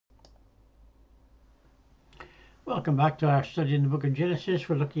Welcome back to our study in the book of Genesis.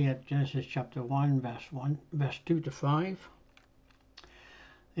 We're looking at Genesis chapter 1, verse 2 to 5.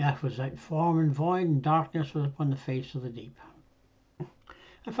 The earth was without form and void, and darkness was upon the face of the deep.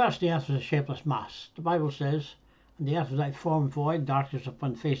 At first the earth was a shapeless mass. The Bible says, and the earth was without form and void, darkness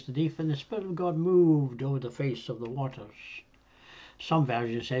upon the face of the deep, and the Spirit of God moved over the face of the waters. Some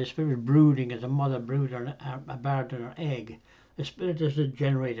versions say the Spirit was brooding as a mother broods a bird on her egg. The Spirit is the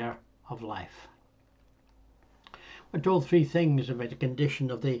generator of life. We're told three things about the condition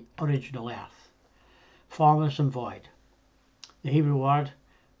of the original earth: formless and void. The Hebrew word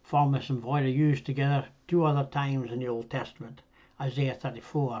formless and void are used together two other times in the Old Testament, Isaiah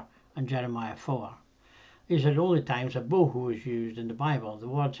 34 and Jeremiah 4. These are the only times that bohu is used in the Bible. The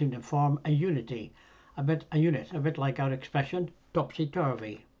words seem to form a unit, a bit like our expression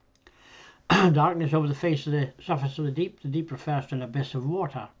topsy-turvy. Darkness over the face of the surface of the deep refers to an abyss of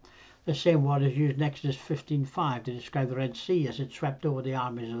water. The same word is used in Exodus 15:5 to describe the Red Sea as it swept over the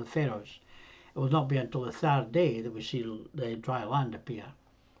armies of the Pharaohs. It will not be until the third day that we see the dry land appear.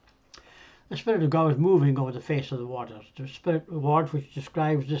 The Spirit of God was moving over the face of the waters. The word which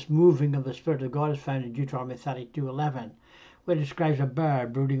describes this moving of the Spirit of God is found in Deuteronomy 32:11, where it describes a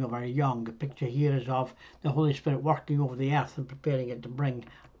bird brooding over a young. The picture here is of the Holy Spirit working over the earth and preparing it to bring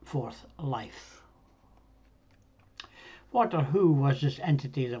forth life. What or who was this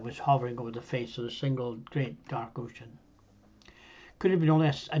entity that was hovering over the face of the single great dark ocean? Could it have been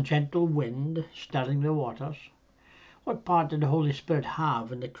only a gentle wind stirring the waters? What part did the Holy Spirit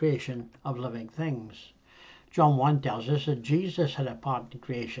have in the creation of living things? John 1 tells us that Jesus had a part in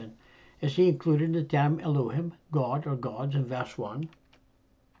creation. Is he included in the term Elohim, God or gods, in verse 1?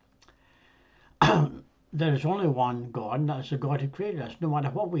 There is only one God, and that is the God who created us. No matter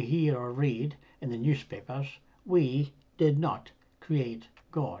what we hear or read in the newspapers, we did not create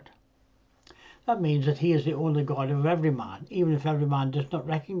God. That means that he is the only God of every man, even if every man does not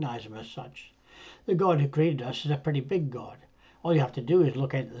recognize him as such. The God who created us is a pretty big God. All you have to do is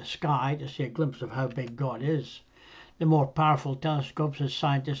look into the sky to see a glimpse of how big God is. The more powerful telescopes that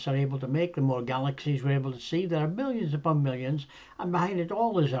scientists are able to make, the more galaxies we're able to see. There are millions upon millions, and behind it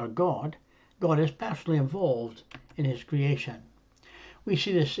all is our God. God is personally involved in his creation. We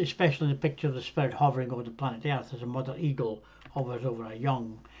see this especially in the picture of the Spirit hovering over the planet Earth as a mother eagle hovers over her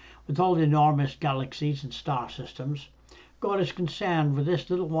young. With all the enormous galaxies and star systems, God is concerned with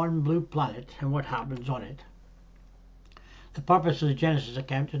this little one blue planet and what happens on it. The purpose of the Genesis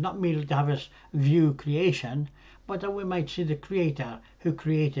account is not merely to have us view creation, but that we might see the Creator who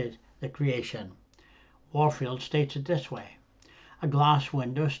created the creation. Warfield states it this way: a glass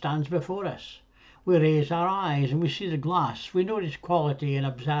window stands before us. We raise our eyes and we see the glass. We note its quality and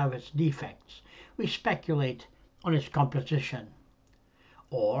observe its defects. We speculate on its composition.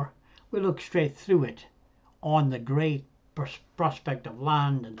 Or we look straight through it on the great prospect of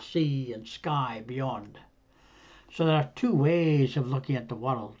land and sea and sky beyond. So there are two ways of looking at the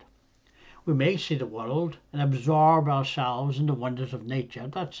world. We may see the world and absorb ourselves in the wonders of nature.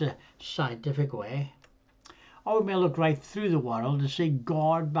 That's a scientific way. Or we may look right through the world and see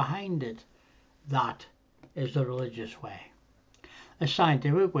God behind it. That is the religious way. The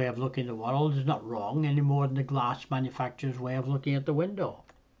scientific way of looking at the world is not wrong any more than the glass manufacturer's way of looking at the window.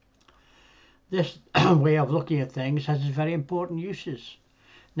 This way of looking at things has its very important uses.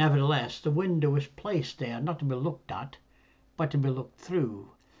 Nevertheless, the window is placed there not to be looked at, but to be looked through,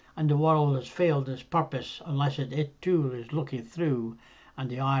 and the world has failed its purpose unless it too is looking through,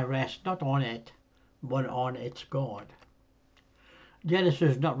 and the eye rests not on it, but on its God. Genesis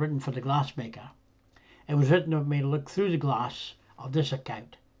was not written for the glassmaker. It was written that may look through the glass of this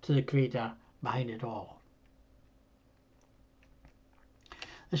account to the Creator behind it all.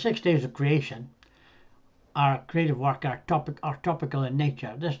 The 6 days of creation, our creative work, are topical in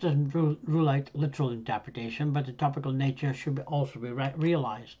nature. This doesn't rule out literal interpretation, but the topical nature should also be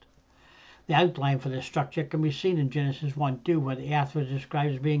realized. The outline for this structure can be seen in Genesis 1:2, where the earth was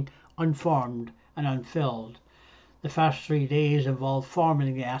described as being unformed and unfilled. The first 3 days involved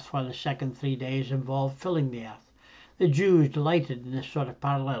forming the earth, while the second 3 days involved filling the earth. The Jews delighted in this sort of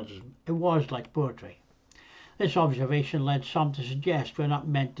parallelism. It was like poetry. This observation led some to suggest we're not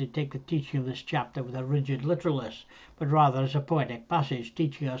meant to take the teaching of this chapter with a rigid literalness, but rather as a poetic passage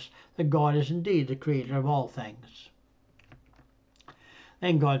teaching us that God is indeed the creator of all things.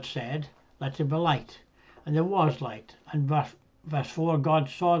 Then God said, "Let there be light," and there was light. And verse 4, God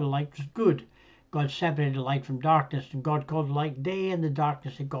saw the light was good. God separated light from darkness, and God called light day, and the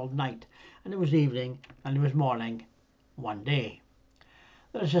darkness he called night. And it was evening, and it was morning, one day.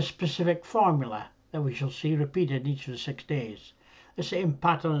 There is a specific formula that we shall see repeated in each of the 6 days. The same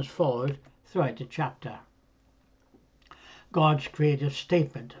pattern is followed throughout the chapter. God's creative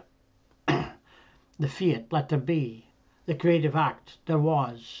statement, the fiat, let there be, the creative act, there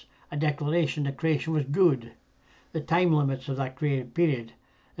was, a declaration that creation was good, the time limits of that creative period,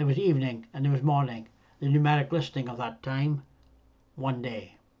 there was evening and there was morning, the numeric listing of that time, one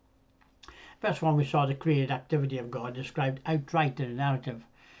day. Verse 1 we saw the created activity of God described outright in the narrative,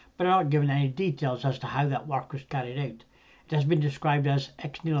 but are not given any details as to how that work was carried out. It has been described as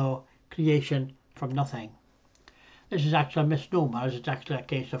ex nihilo, creation from nothing. This is actually a misnomer, as it's actually a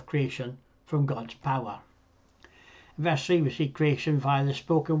case of creation from God's power. In verse 3 we see creation via the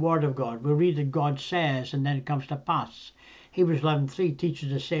spoken word of God. We read that God says and then it comes to pass. Hebrews 11:3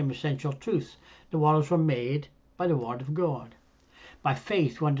 teaches the same essential truth. The worlds were made by the word of God. By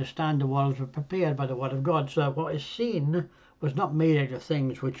faith we understand the worlds were prepared by the word of God, so that what is seen was not made out of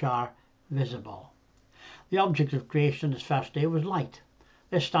things which are visible. The object of creation this first day was light.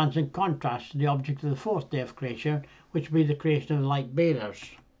 This stands in contrast to the object of the fourth day of creation, which would be the creation of the light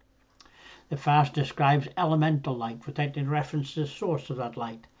bearers. The first describes elemental light without any reference to the source of that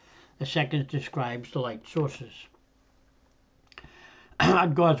light. The second describes the light sources.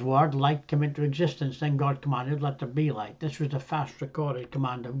 At God's word, light came into existence. Then God commanded, let there be light. This was the first recorded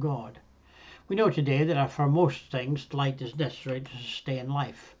command of God. We know today that for most things, light is necessary to sustain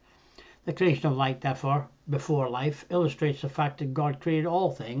life. The creation of light, therefore, before life, illustrates the fact that God created all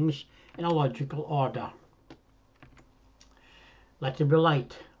things in a logical order. Let there be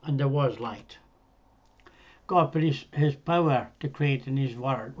light, and there was light. God put his power to create in his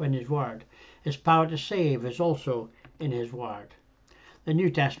word. His power to save is also in his word. The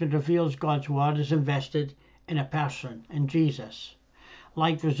New Testament reveals God's word is invested in a person, in Jesus.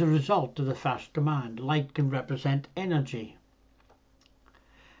 Light was the result of the first command. Light can represent energy.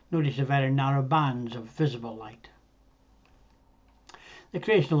 Notice the very narrow bands of visible light. The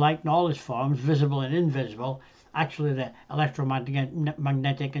creation of light in all its forms, visible and invisible, actually the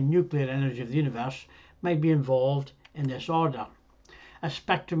electromagnetic and nuclear energy of the universe, might be involved in this order. A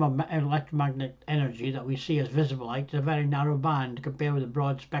spectrum of electromagnetic energy that we see as visible light is a very narrow band compared with the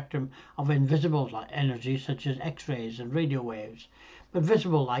broad spectrum of invisible energy such as X-rays and radio waves. But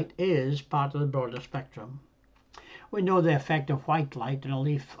visible light is part of the broader spectrum. We know the effect of white light on a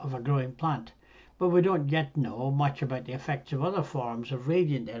leaf of a growing plant, but we don't yet know much about the effects of other forms of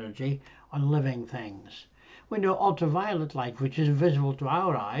radiant energy on living things. We know ultraviolet light, which is invisible to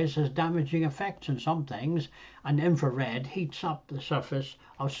our eyes, has damaging effects on some things, and infrared heats up the surface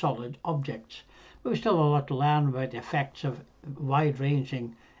of solid objects. But we still have a lot to learn about the effects of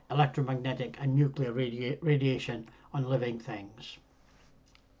wide-ranging electromagnetic and nuclear radiation on living things.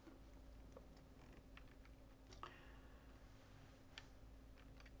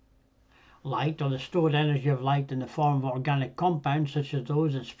 Light, or the stored energy of light in the form of organic compounds such as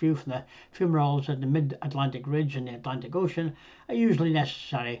those that spew from the fumaroles at the mid-Atlantic ridge and the Atlantic Ocean, are usually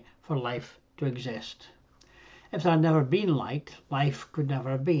necessary for life to exist. If there had never been light, life could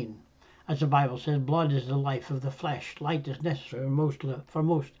never have been. As the Bible says, blood is the life of the flesh. Light is necessary for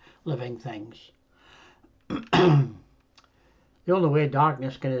most living things. The only way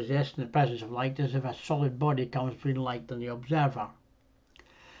darkness can exist in the presence of light is if a solid body comes between light and the observer.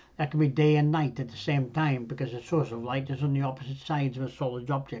 There can be day and night at the same time because the source of light is on the opposite sides of a solid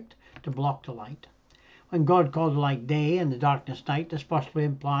object to block the light. When God called the light day and the darkness night, this possibly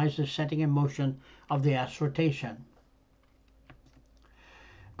implies the setting in motion of the earth's rotation.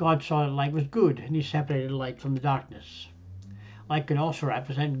 God saw that light was good and he separated light from the darkness. Light can also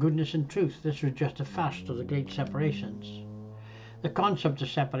represent goodness and truth. This was just the first of the great separations. The concept of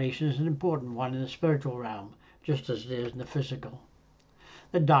separation is an important one in the spiritual realm, just as it is in the physical.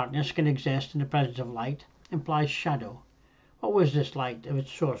 That darkness can exist in the presence of light implies shadow. What was this light if its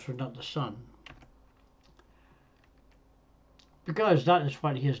source was not the sun? Because that is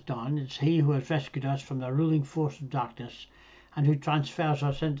what he has done, it's he who has rescued us from the ruling force of darkness and who transfers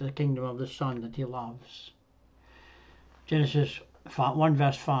us into the kingdom of the Son that he loves. Genesis 1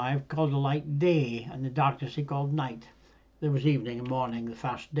 verse 5 called the light day and the darkness he called night. There was evening and morning the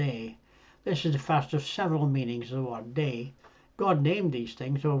first day. This is the first of several meanings of the word day. God named these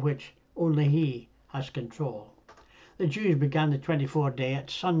things over which only he has control. The Jews began the 24th day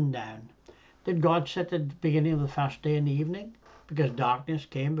at sundown. Did God set the beginning of the first day in the evening because darkness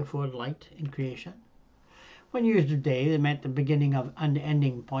came before light in creation? When used of day, they meant the beginning of and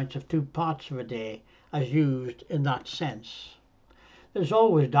ending points of two parts of a day as used in that sense. There is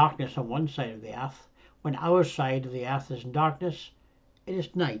always darkness on one side of the earth. When our side of the earth is in darkness, it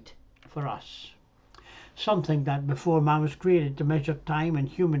is night for us. Something that before man was created to measure time in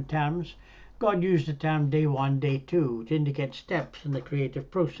human terms, God used the term day 1, day 2 to indicate steps in the creative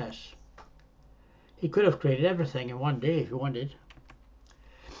process. He could have created everything in one day if he wanted.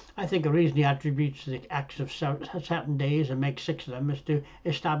 I think the reason he attributes the acts of certain days and makes 6 of them is to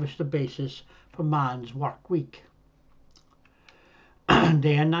establish the basis for man's work week.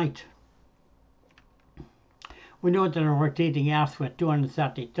 Day and night. We know that in a rotating earth with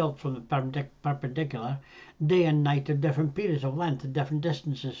 230 tilts from the perpendicular, day and night have different periods of length at different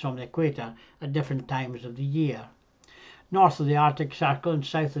distances from the equator at different times of the year. North of the Arctic Circle and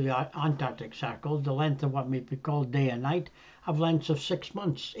south of the Antarctic Circle, the length of what may be called day and night have lengths of 6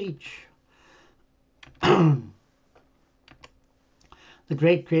 months each. The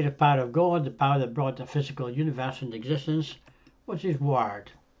great creative power of God, the power that brought the physical universe into existence, was His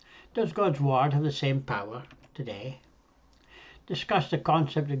Word. Does God's Word have the same power today? Discuss the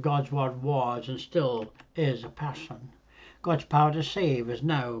concept that God's Word was and still is a person. God's power to save is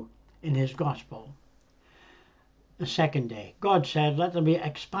now in His Gospel. The second day, God said, "Let there be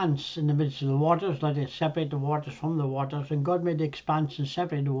expanse in the midst of the waters, let it separate the waters from the waters." And God made the expanse and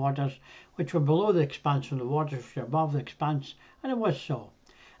separated the waters which were below the expanse from the waters which were above the expanse, and it was so.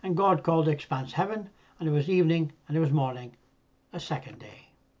 And God called the expanse heaven, and it was evening, and it was morning, a second day.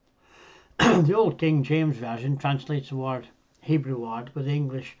 The old King James Version translates the word, Hebrew word, with the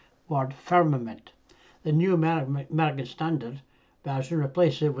English word firmament. The New American Standard Version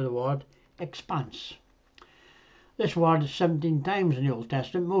replaces it with the word expanse. This word is 17 times in the Old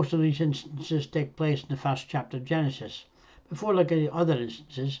Testament. Most of these instances take place in the first chapter of Genesis. Before looking at other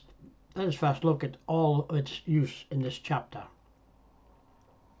instances, let us first look at all of its use in this chapter.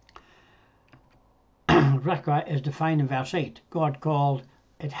 Raka is defined in verse 8. God called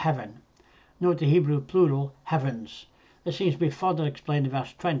it heaven. Note the Hebrew plural, heavens. This seems to be further explained in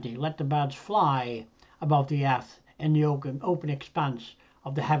verse 20. Let the birds fly above the earth in the open expanse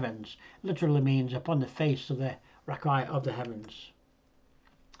of the heavens. Literally means upon the face of the Rakai of the heavens.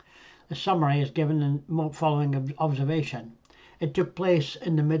 The summary is given in following observation. It took place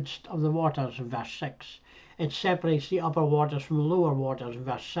in the midst of the waters in verse 6. It separates the upper waters from the lower waters in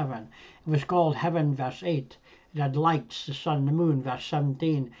verse 7. It was called heaven, verse 8. It had lights, the sun and the moon, verse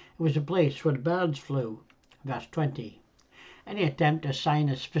 17. It was a place where the birds flew, verse 20. Any attempt to assign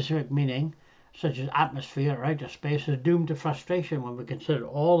a specific meaning, such as atmosphere or outer space, is doomed to frustration when we consider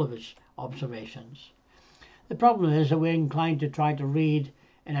all of its observations. The problem is that we're inclined to try to read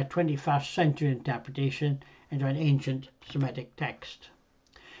in a 21st century interpretation into an ancient Semitic text.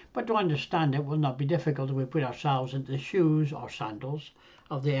 But to understand it will not be difficult if we put ourselves into the shoes or sandals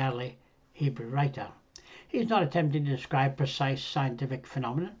of the early Hebrew writer. He is not attempting to describe precise scientific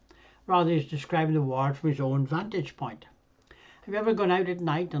phenomena. Rather, he is describing the world from his own vantage point. Have you ever gone out at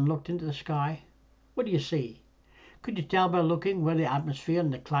night and looked into the sky? What do you see? Could you tell by looking where the atmosphere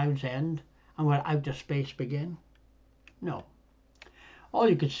and the clouds end and where outer space begin? No. All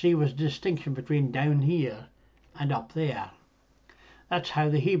you could see was the distinction between down here and up there. That's how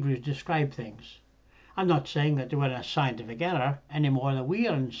the Hebrews describe things. I'm not saying that they were in a scientific error any more than we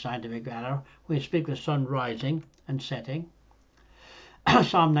are in scientific error when we speak of the sun rising and setting.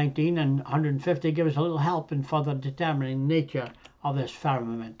 Psalm 19 and 150 give us a little help in further determining the nature of this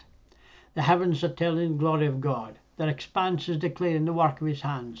firmament. The heavens are telling the glory of God. Their expanse is declaring the work of His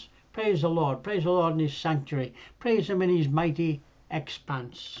hands. Praise the Lord in His sanctuary. Praise Him in His mighty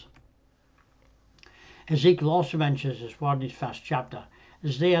expanse. Ezekiel also mentions this word in his first chapter.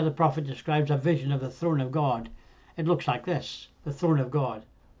 Isaiah the prophet describes a vision of the throne of God. It looks like this: the throne of God,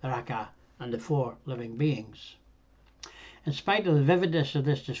 the Raka, and the 4 living beings. In spite of the vividness of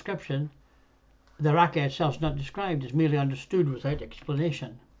this description, the Raka itself is not described, it's merely understood without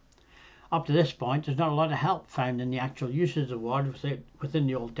explanation. Up to this point, there's not a lot of help found in the actual uses of the word within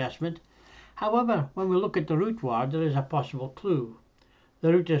the Old Testament. However, when we look at the root word, there is a possible clue.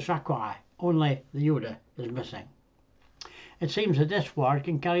 The root is Rakai, only the Yoda is missing. It seems that this word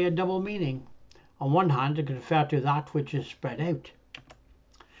can carry a double meaning. On one hand, it can refer to that which is spread out.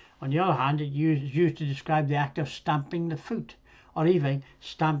 On the other hand, it is used to describe the act of stamping the foot, or even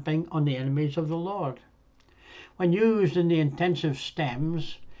stamping on the enemies of the Lord. When used in the intensive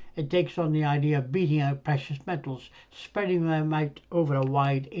stems, it takes on the idea of beating out precious metals, spreading them out over a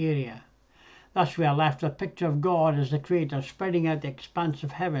wide area. Thus we are left with a picture of God as the Creator spreading out the expanse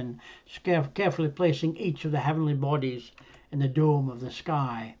of heaven, carefully placing each of the heavenly bodies in the dome of the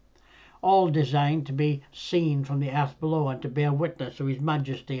sky, all designed to be seen from the earth below and to bear witness of His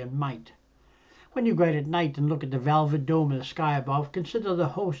majesty and might. When you go out at night and look at the velvet dome of the sky above, consider the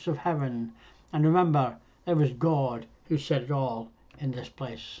hosts of heaven and remember there was God who set it all in this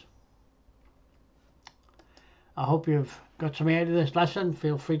place. I hope you've got something out of this lesson.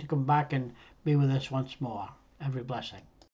 Feel free to come back and be with us once more. Every blessing.